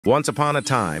Once upon a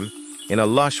time, in a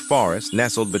lush forest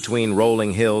nestled between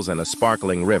rolling hills and a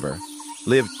sparkling river,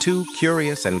 lived two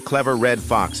curious and clever red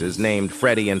foxes named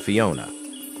Freddie and Fiona.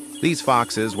 These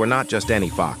foxes were not just any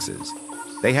foxes.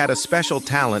 They had a special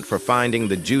talent for finding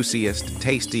the juiciest,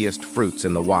 tastiest fruits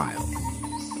in the wild.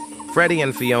 Freddie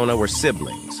and Fiona were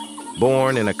siblings,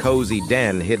 born in a cozy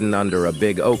den hidden under a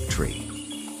big oak tree.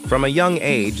 From a young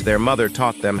age, their mother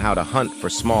taught them how to hunt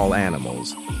for small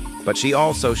animals, but she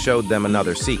also showed them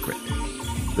another secret: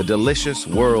 the delicious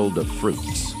world of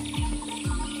fruits.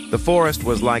 The forest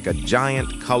was like a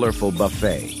giant, colorful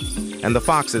buffet, and the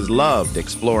foxes loved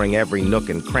exploring every nook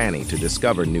and cranny to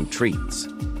discover new treats.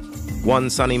 One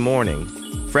sunny morning,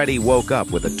 Freddie woke up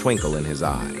with a twinkle in his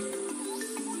eye.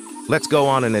 "Let's go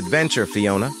on an adventure,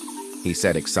 Fiona," he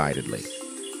said excitedly.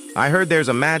 "I heard there's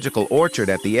a magical orchard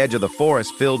at the edge of the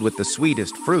forest filled with the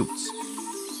sweetest fruits."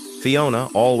 Fiona,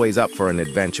 always up for an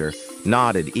adventure,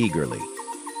 nodded eagerly.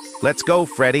 "Let's go,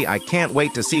 Freddie. I can't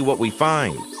wait to see what we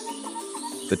find."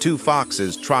 The two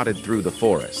foxes trotted through the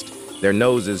forest, their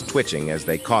noses twitching as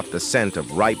they caught the scent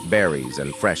of ripe berries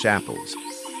and fresh apples.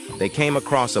 They came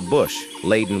across a bush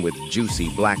laden with juicy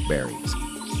blackberries.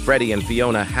 Freddie and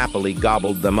Fiona happily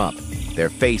gobbled them up,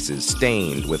 their faces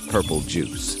stained with purple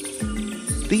juice.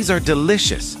 "These are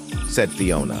delicious," said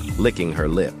Fiona, licking her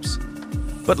lips.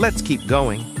 "But let's keep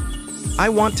going. I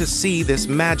want to see this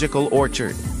magical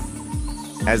orchard."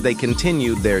 As they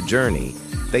continued their journey,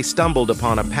 they stumbled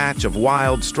upon a patch of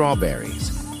wild strawberries.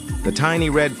 The tiny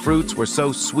red fruits were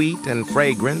so sweet and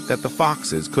fragrant that the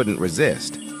foxes couldn't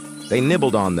resist. They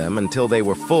nibbled on them until they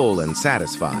were full and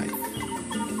satisfied.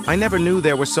 "I never knew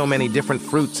there were so many different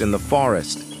fruits in the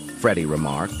forest," Freddie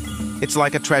remarked. "It's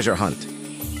like a treasure hunt."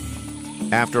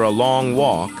 After a long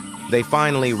walk, they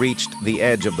finally reached the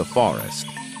edge of the forest.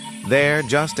 There,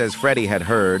 just as Freddie had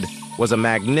heard, was a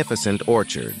magnificent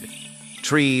orchard.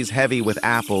 Trees heavy with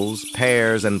apples,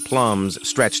 pears, and plums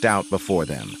stretched out before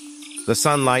them. The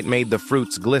sunlight made the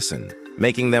fruits glisten,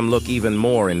 making them look even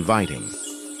more inviting.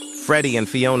 Freddie and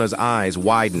Fiona's eyes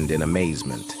widened in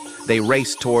amazement. They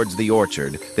raced towards the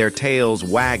orchard, their tails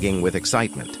wagging with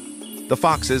excitement. The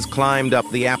foxes climbed up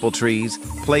the apple trees,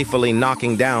 playfully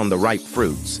knocking down the ripe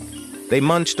fruits. They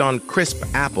munched on crisp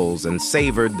apples and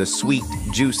savored the sweet,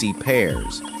 juicy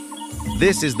pears.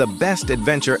 "This is the best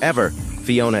adventure ever,"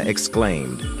 Fiona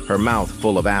exclaimed, her mouth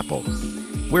full of apple.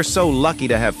 "We're so lucky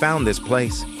to have found this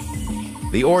place."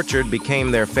 The orchard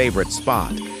became their favorite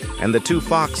spot, and the two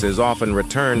foxes often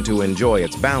returned to enjoy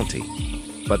its bounty.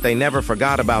 But they never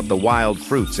forgot about the wild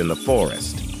fruits in the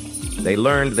forest. They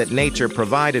learned that nature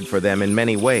provided for them in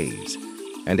many ways,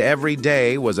 and every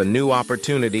day was a new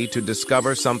opportunity to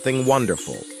discover something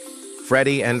wonderful.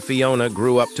 Freddie and Fiona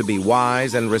grew up to be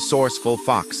wise and resourceful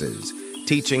foxes,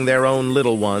 teaching their own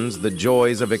little ones the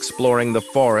joys of exploring the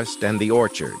forest and the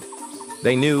orchard.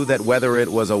 They knew that whether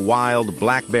it was a wild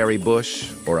blackberry bush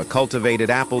or a cultivated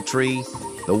apple tree,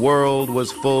 the world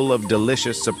was full of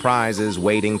delicious surprises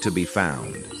waiting to be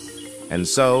found. And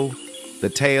so, the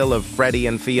tale of Freddie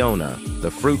and Fiona,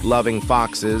 the fruit-loving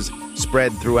foxes,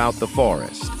 spread throughout the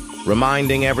forest,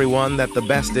 reminding everyone that the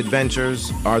best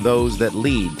adventures are those that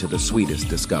lead to the sweetest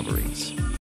discoveries.